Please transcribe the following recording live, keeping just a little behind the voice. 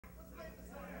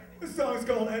This song's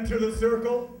called Enter the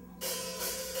Circle.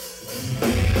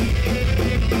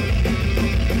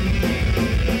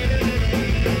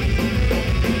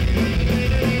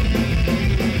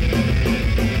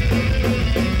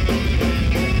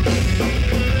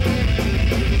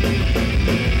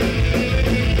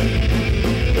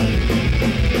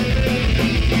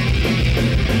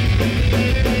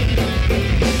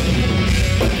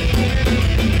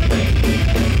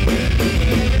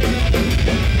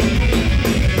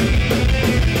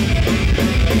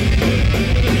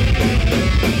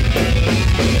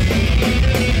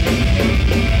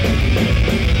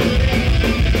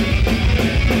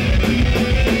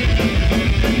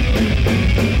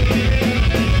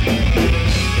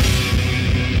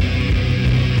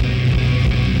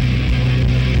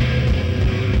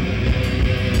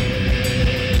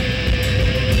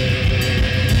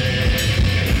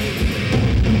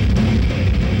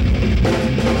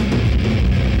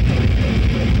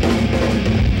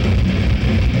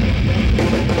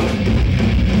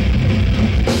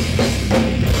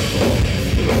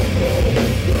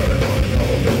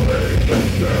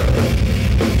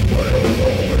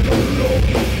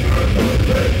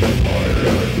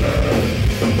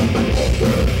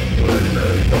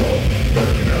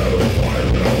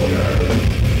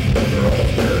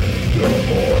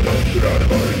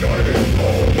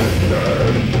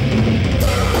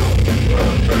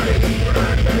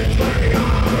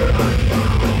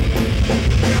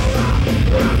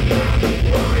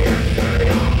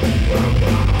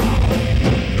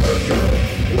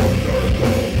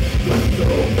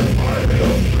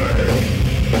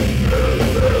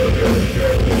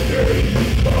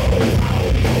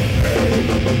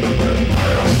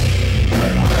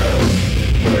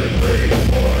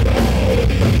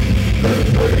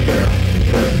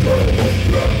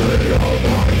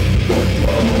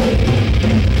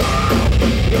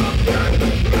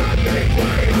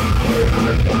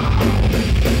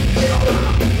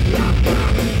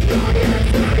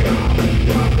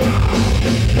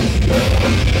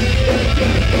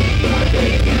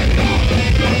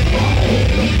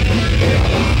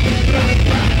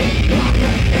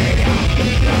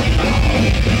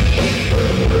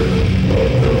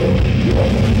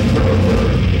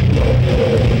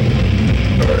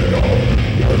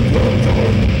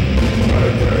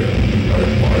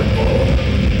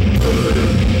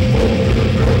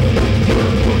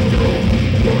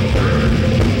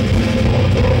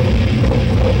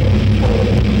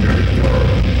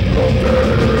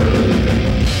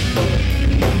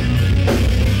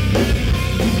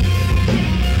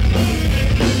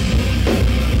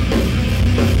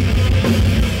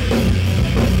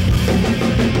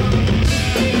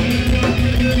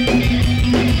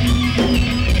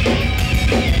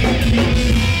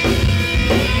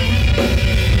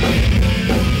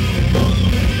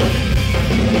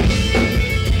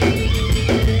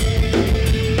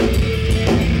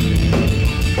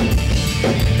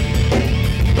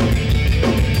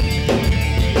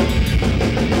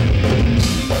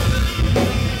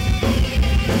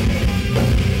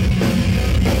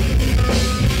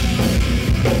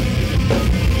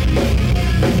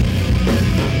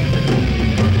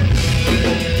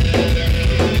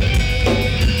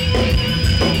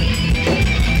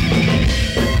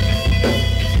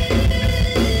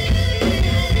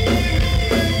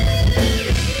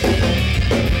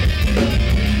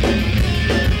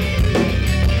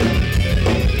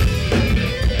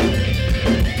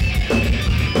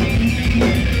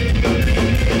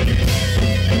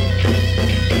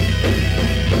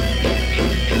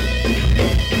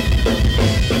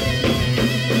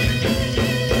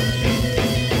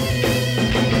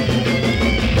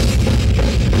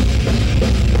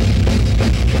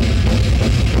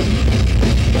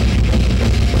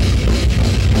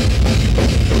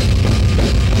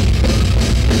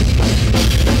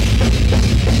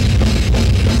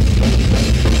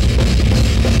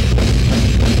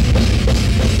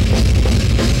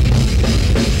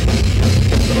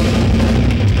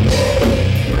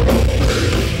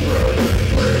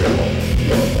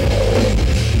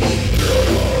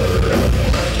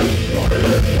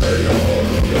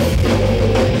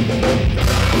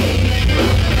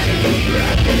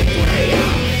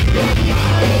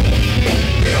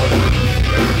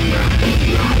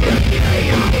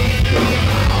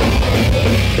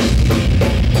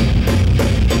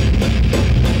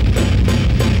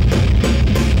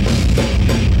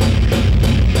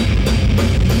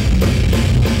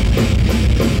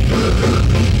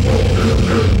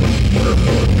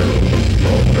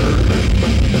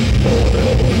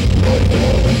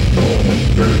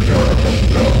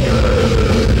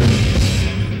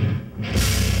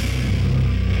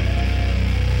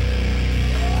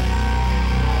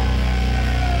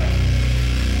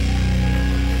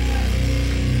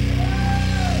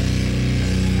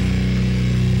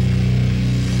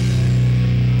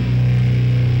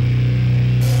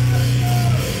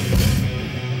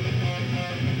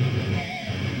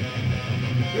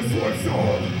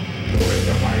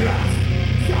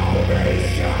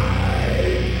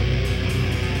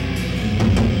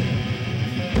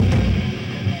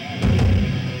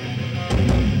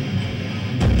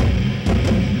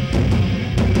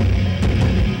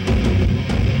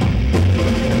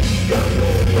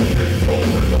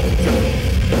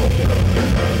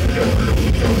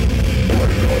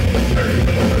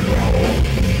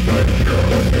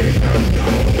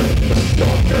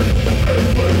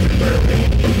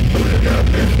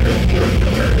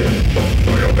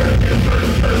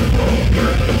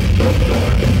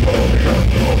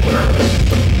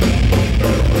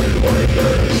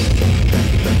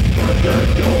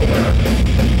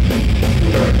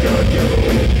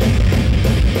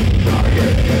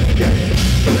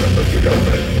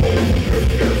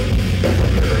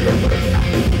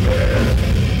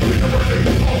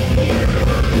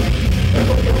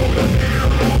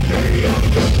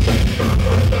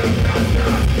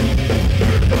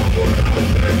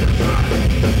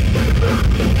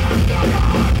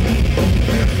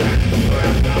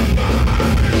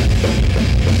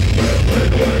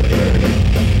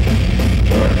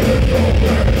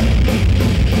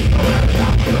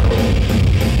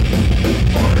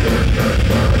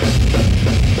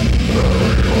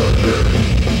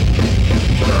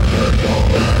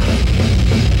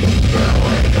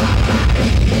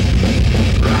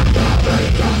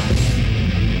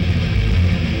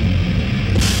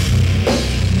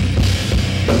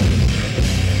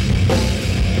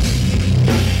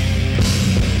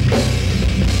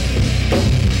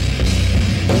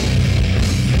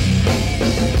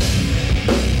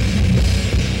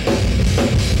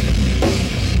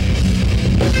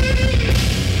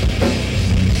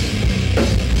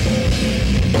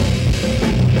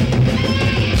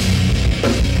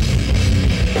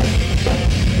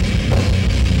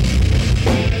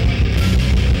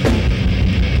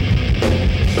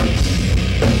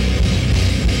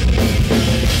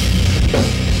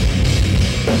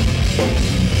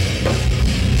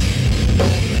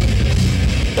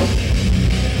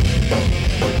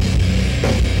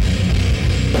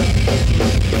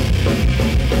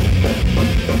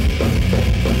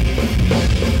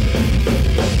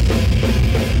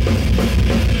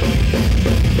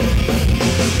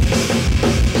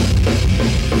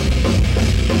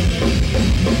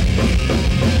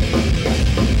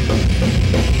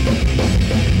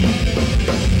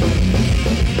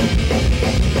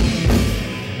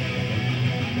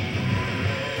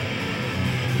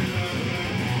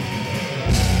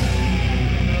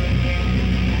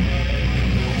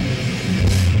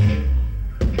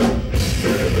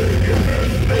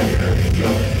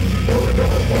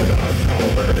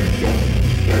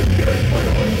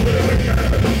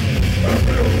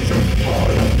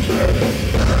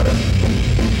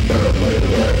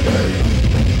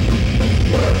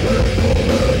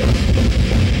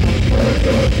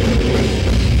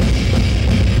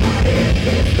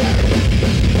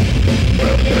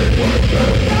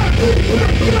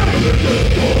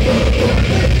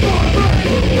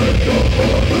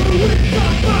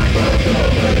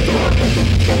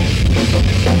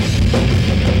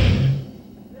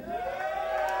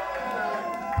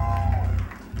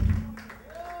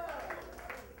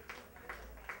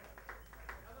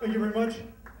 Thank you very much.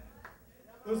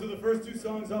 Those are the first two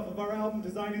songs off of our album,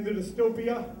 Designing the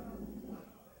Dystopia.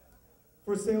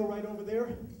 For sale right over there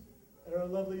at our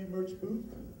lovely merch booth.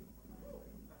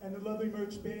 And the lovely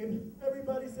merch babe.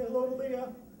 Everybody say hello to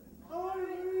Leah. Hello,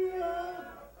 Leah.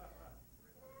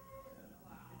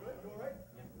 You good? You all right?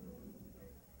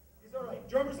 He's all right.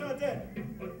 Drummer's not dead.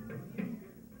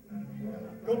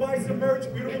 Go buy some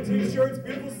merch, beautiful t-shirts,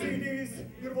 beautiful CDs,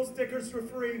 beautiful stickers for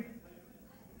free.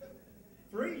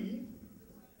 Free?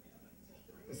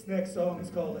 This next song is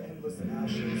called Endless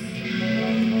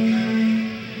Ashes.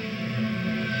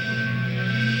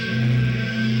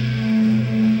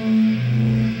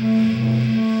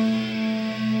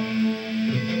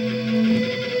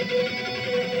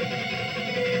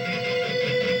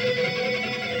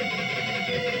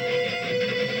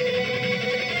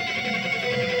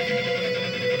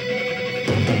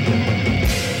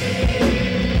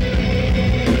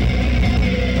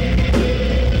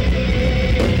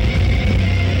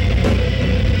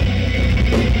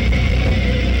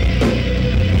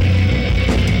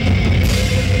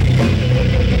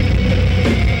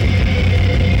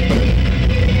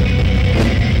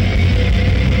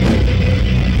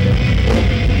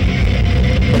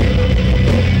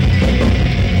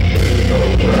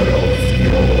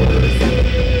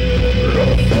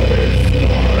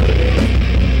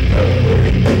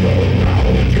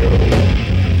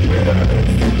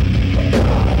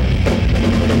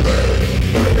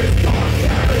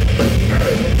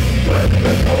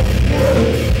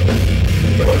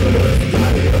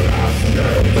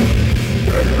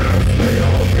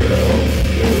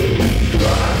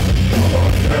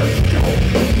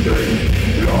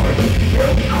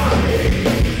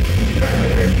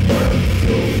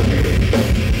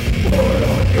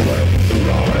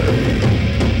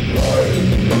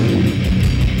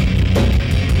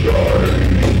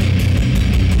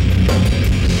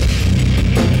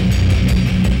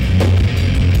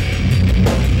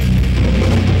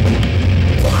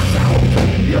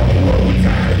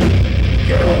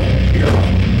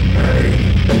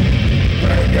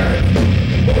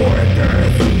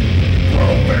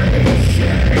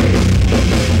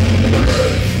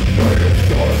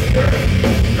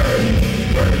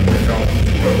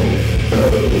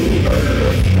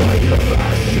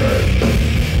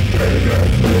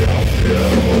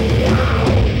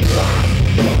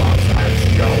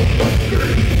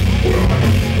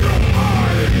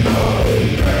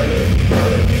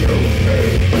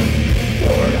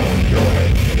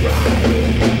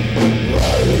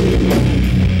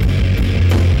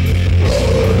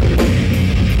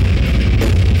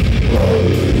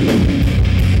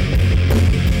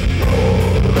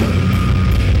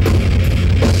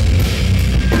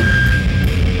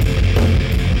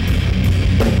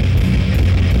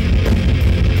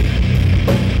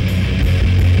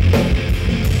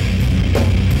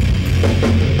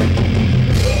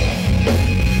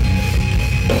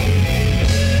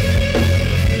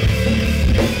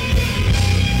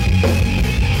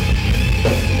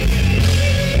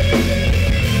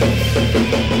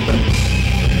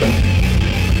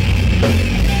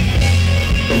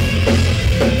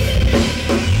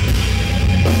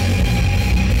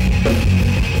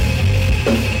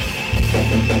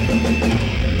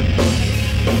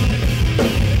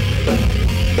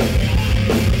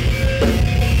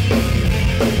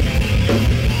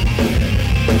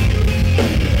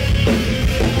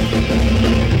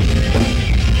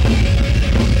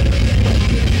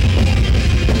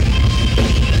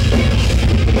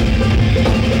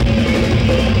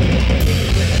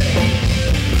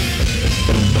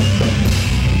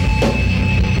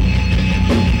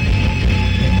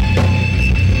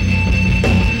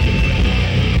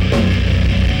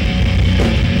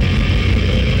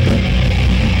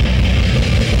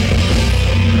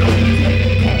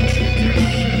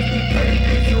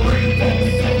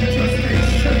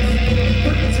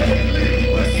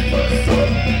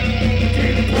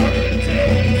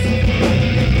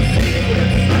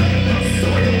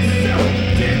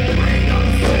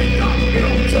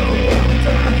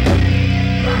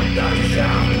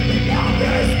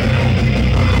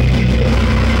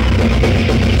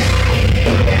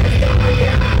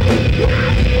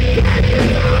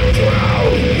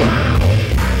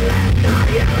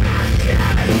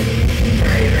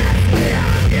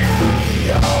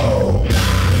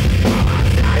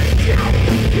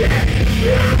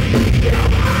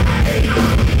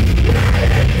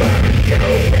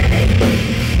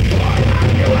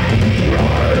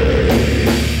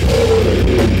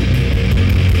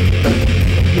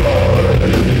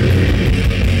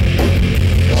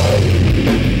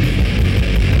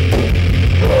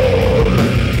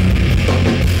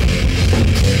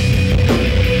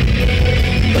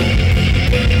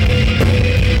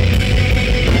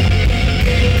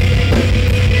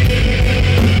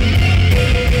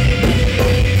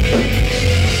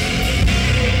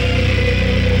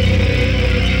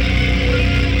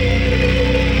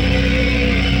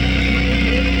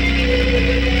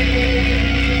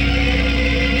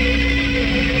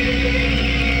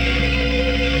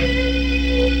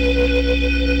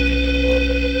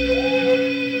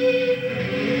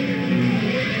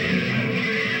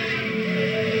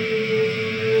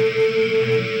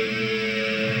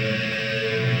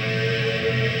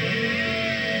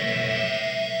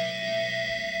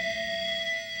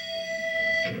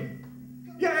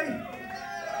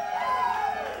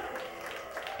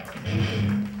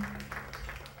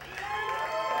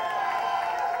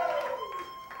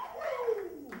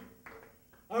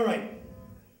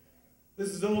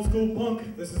 is old school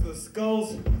punk. This is the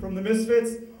Skulls from the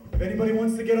Misfits. If anybody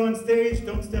wants to get on stage,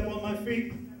 don't step on my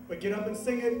feet, but get up and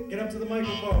sing it. Get up to the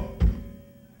microphone.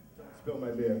 Don't spill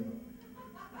my beer.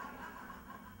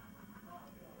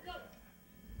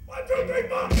 1, 2,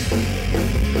 3,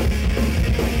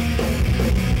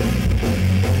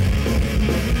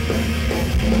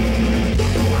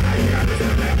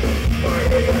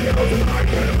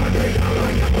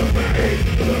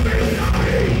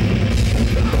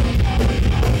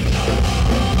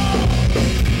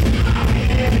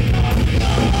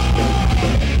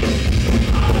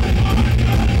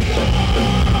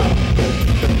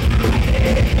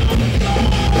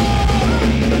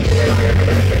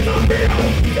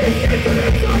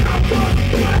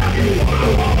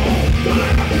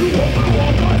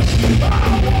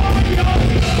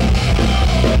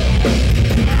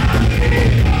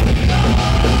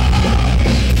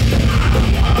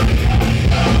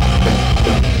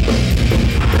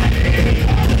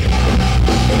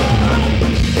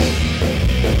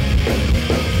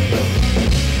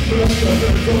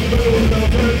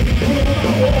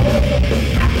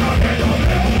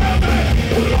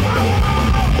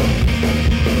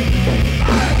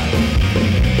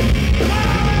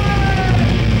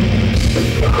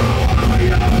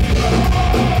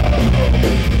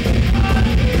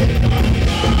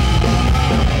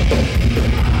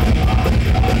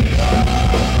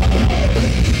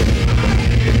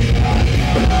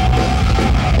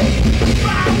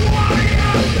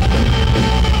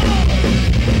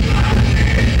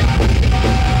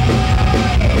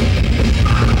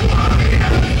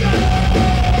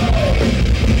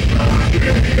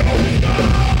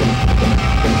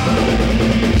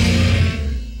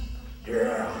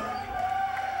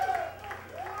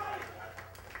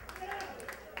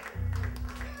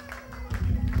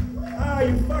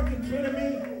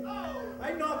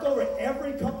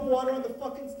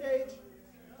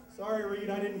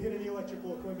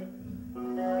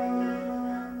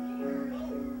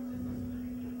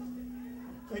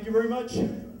 Thank you very much.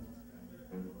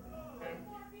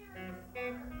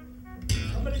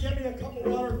 Somebody get me a cup of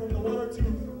water from the water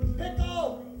tube.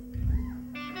 Pickle!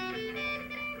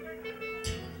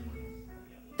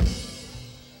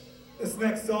 This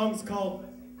next song's called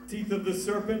Teeth of the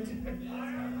Serpent.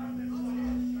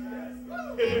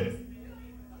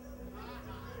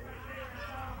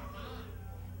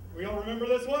 We all remember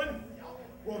this one?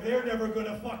 Well, they're never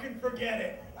gonna fucking forget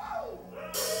it.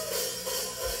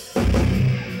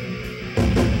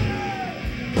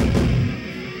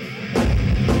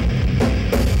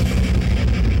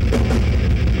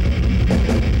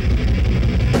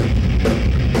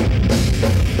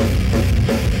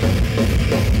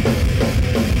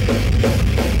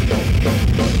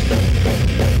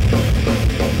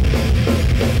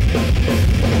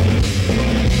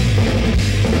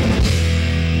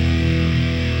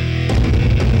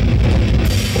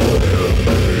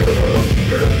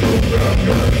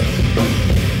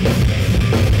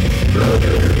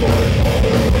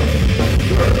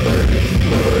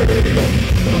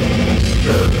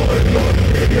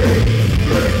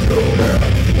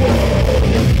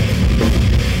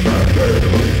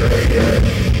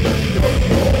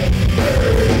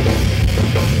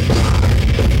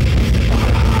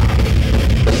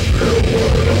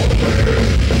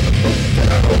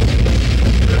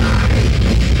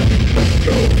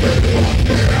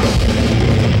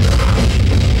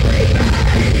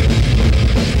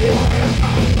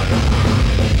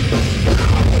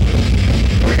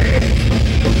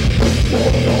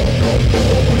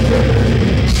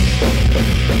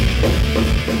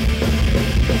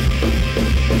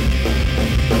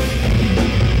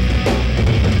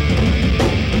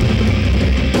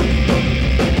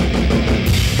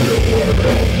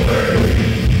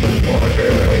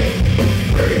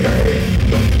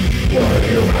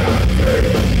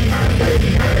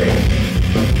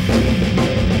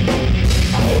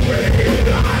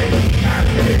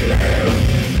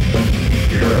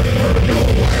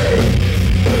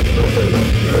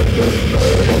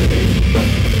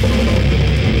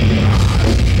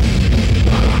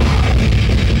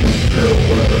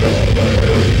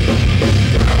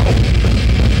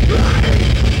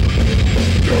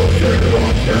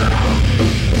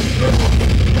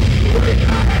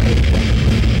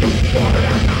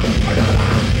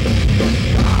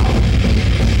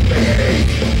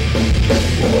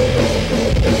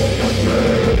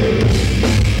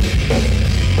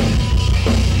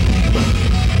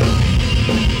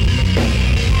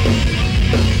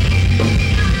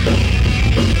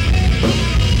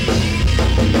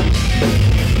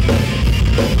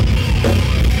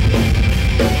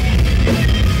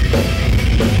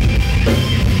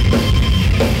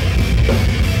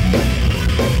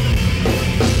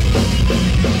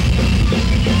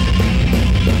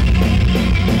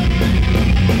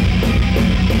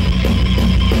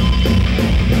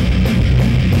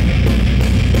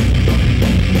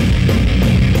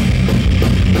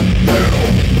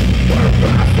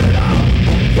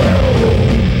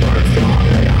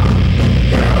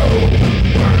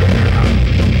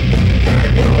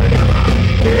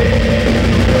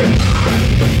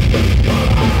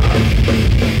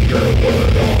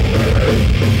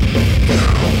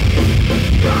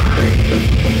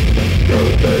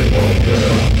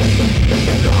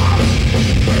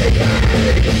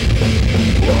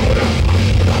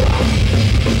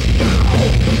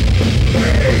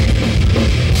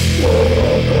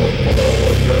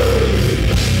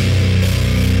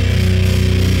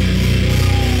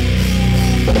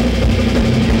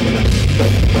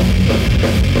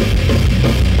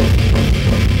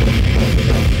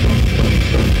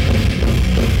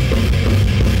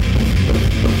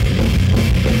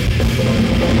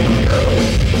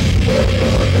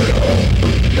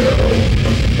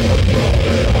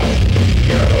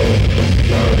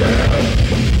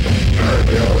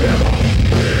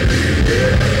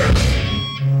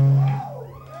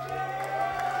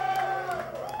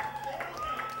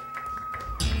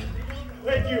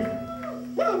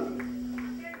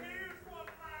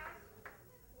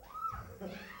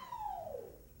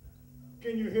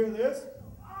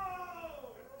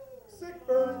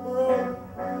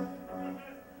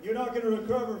 not going to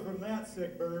recover from that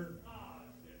sick burn.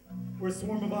 We're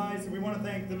Swarm of Eyes, and we want to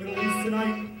thank the Middle East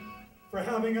tonight for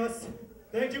having us.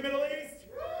 Thank you, Middle East.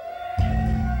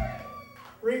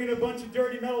 Bringing a bunch of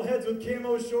dirty metalheads with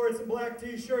camo shorts and black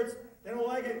t-shirts. They don't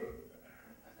like it.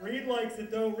 Reed likes it,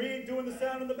 though. Reed doing the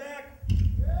sound in the back.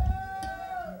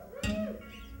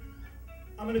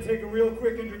 I'm going to take a real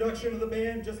quick introduction of the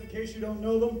band, just in case you don't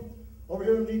know them. Over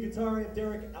here on lead guitar, I have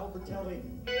Derek Albertelli.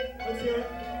 Let's hear it.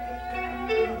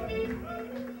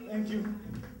 Thank you.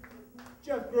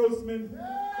 Jeff Grossman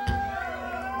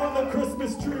on the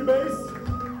Christmas tree bass.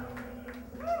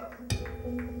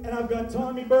 And I've got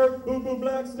Tommy Burke, Boo Boo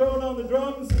Blackstone on the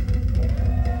drums.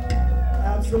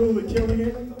 Absolutely killing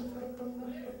it.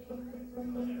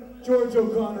 George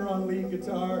O'Connor on lead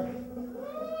guitar.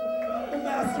 The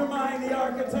mastermind, the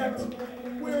architect,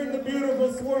 wearing the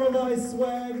beautiful Swarm of Ice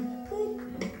swag.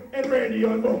 And Randy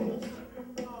on vocals.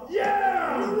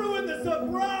 Yeah! You ruined the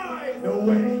surprise! No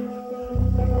way.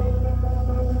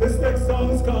 This next song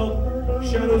is called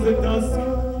Shadows at Dusk.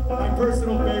 My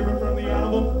personal favorite from the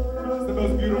album. It's the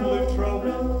most beautiful intro.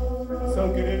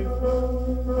 Soak it in.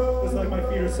 Just like my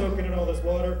feet are soaking in all this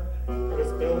water. I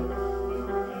just spilled.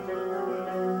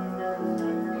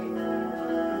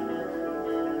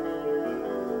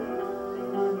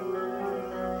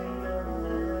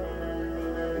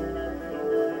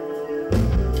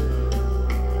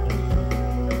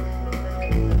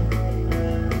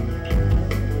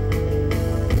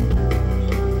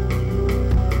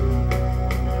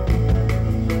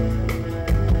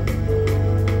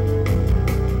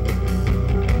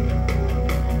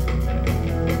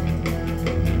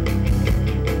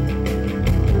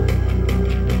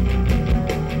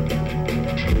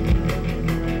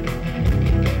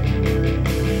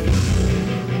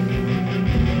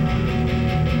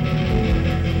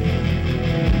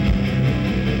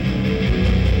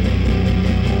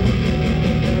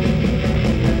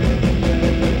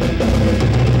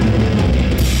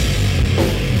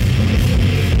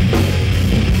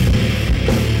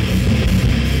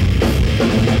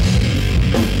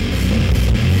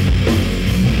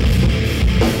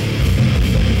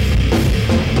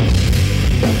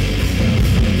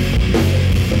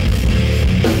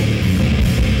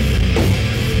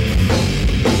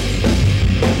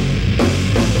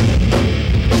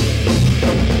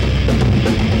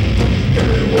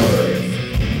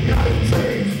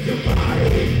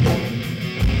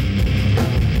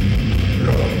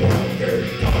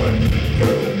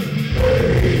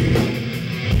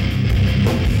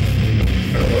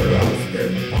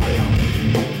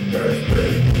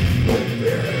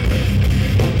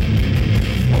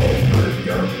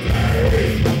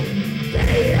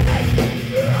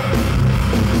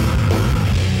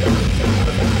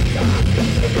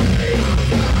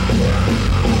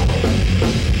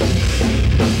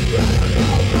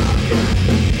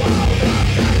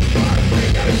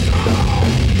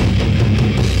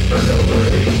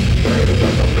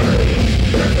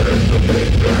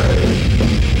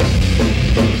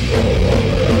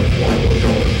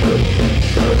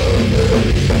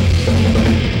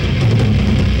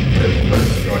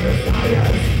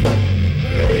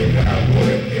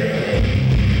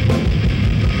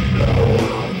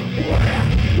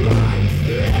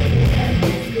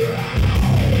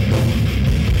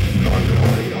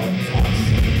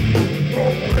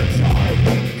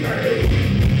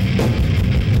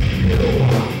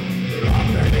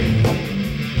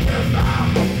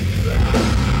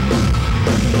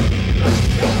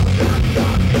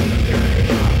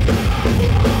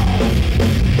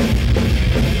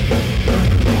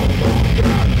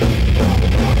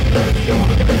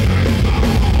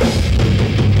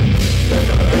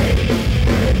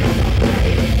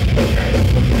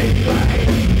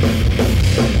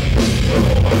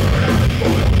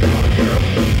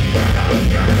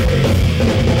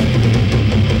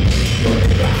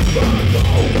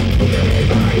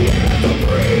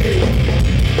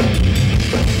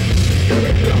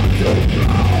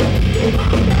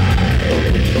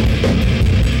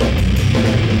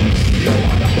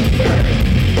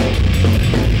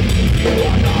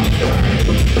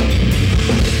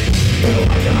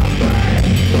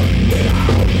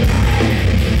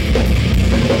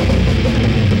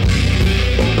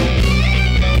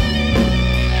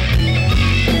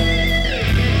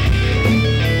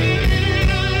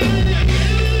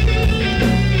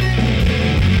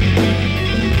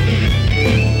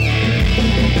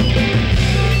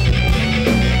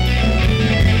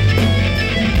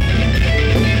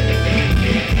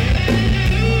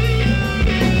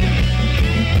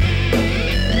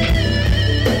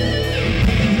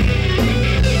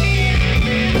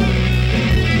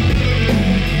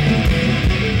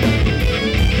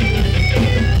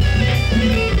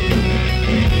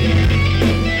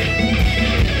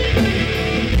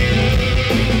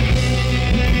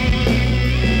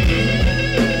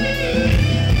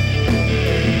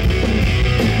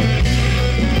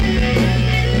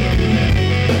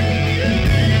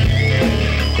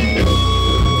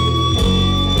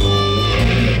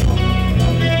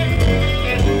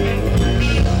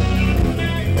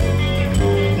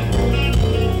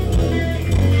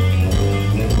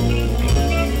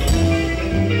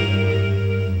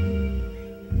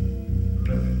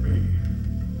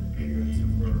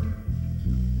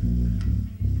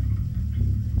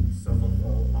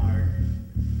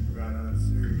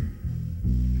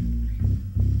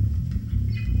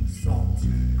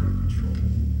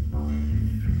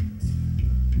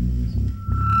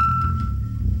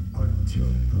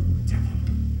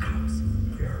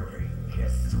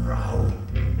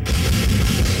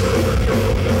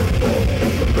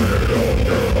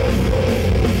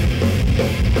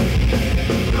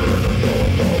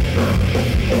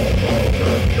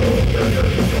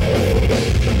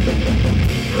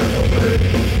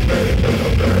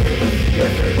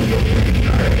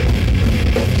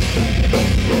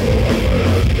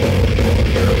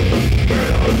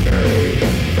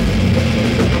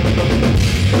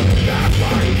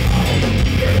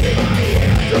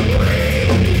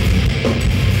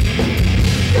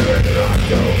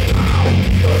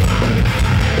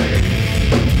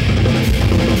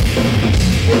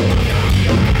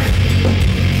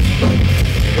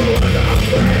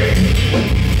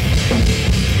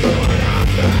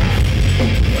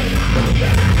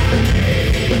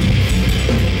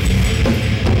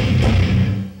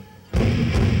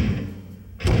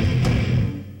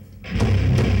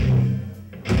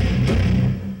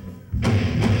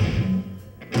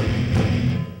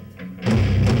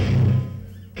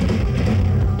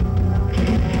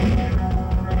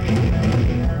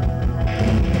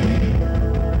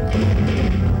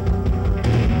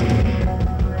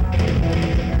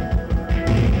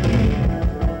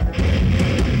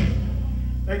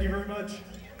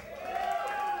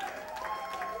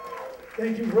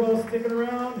 Thank you for all sticking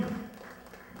around.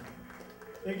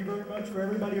 Thank you very much for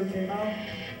everybody who came out.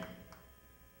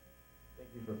 Thank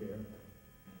you for beer.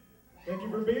 Thank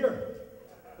you for beer.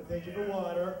 And thank you for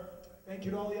water. Thank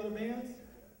you to all the other bands.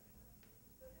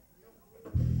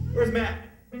 Where's Matt?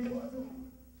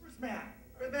 Where's Matt?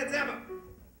 Where's Matt Zappa?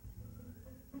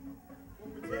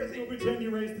 We'll pretend he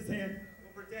raised his hand.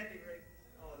 We'll pretend he raised.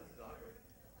 Oh, this is awkward.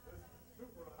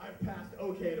 I've passed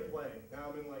okay to play. Now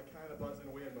I'm in like kind of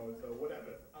buzzing weird mode, so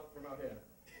whatever. Out from out here.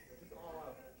 It's all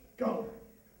out. Go.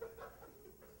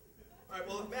 Alright,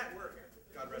 well if Matt were here,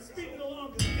 God rest his soul. Speed it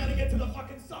along, because we gotta get to the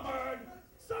fucking summer!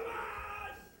 Summer!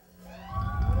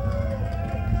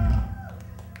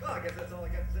 Well, I guess that's all I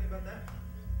got to say about that.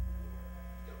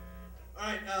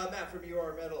 Alright, Matt from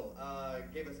UR Metal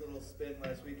gave us a little spin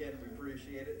last weekend. We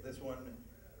appreciate it. This one,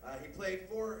 he played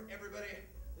for everybody.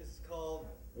 This is called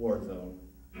Warzone.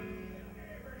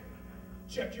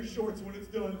 Check your shorts when it's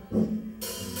done.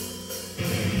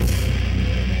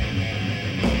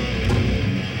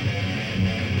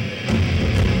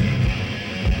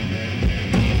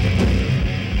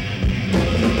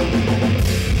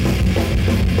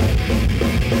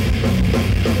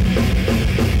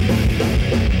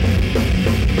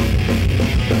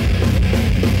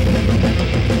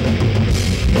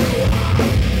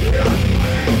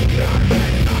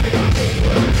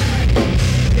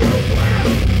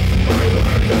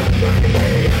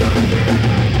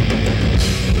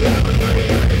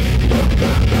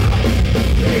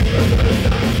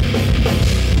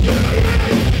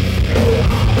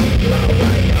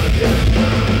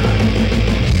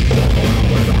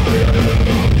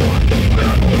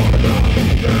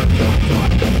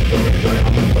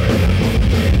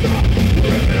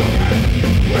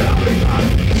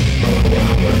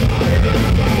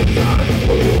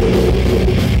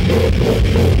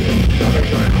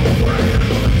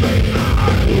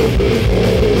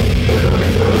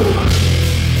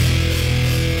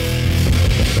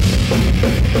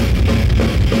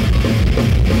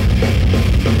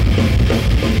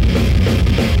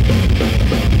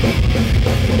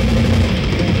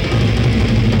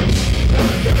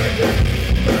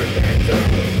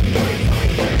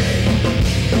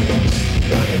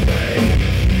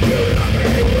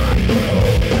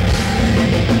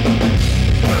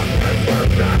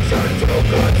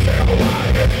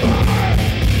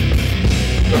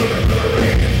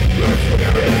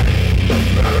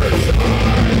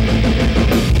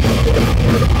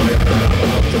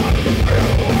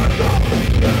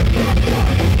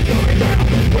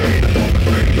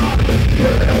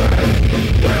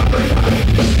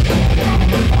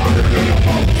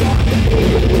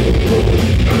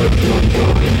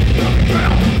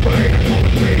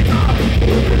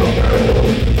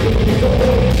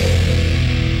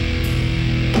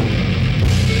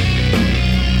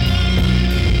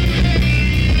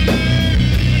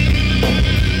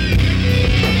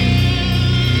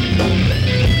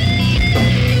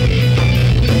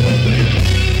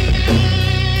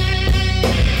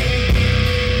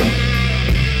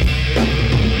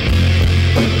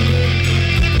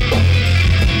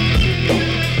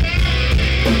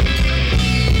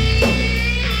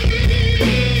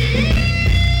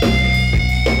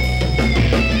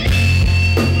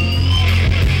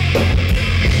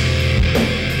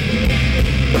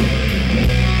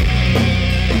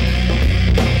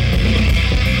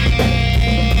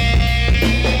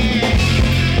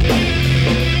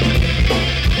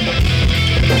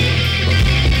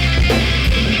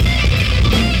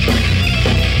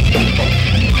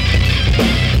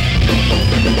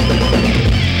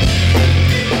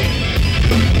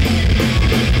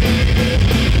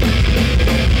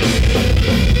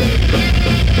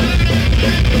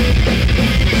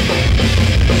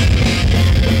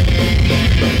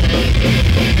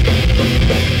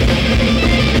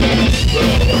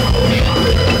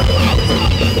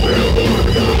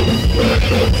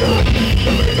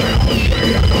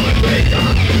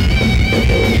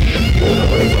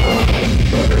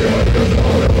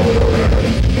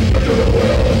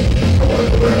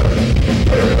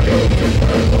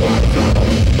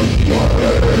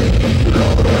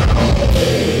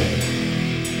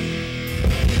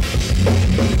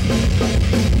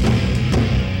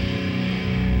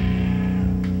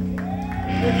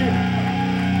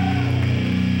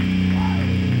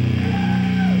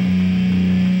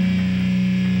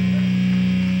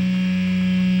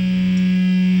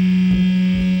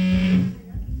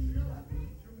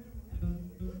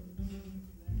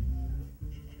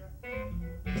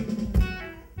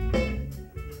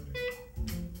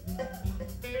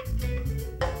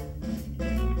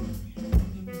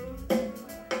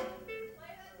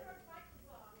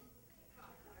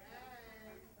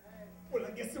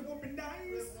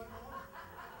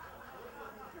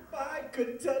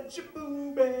 could touch a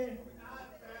booby,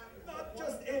 not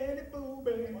just any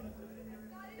booby.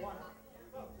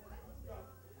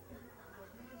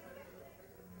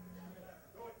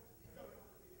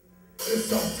 This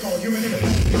song's called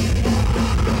Humanemic.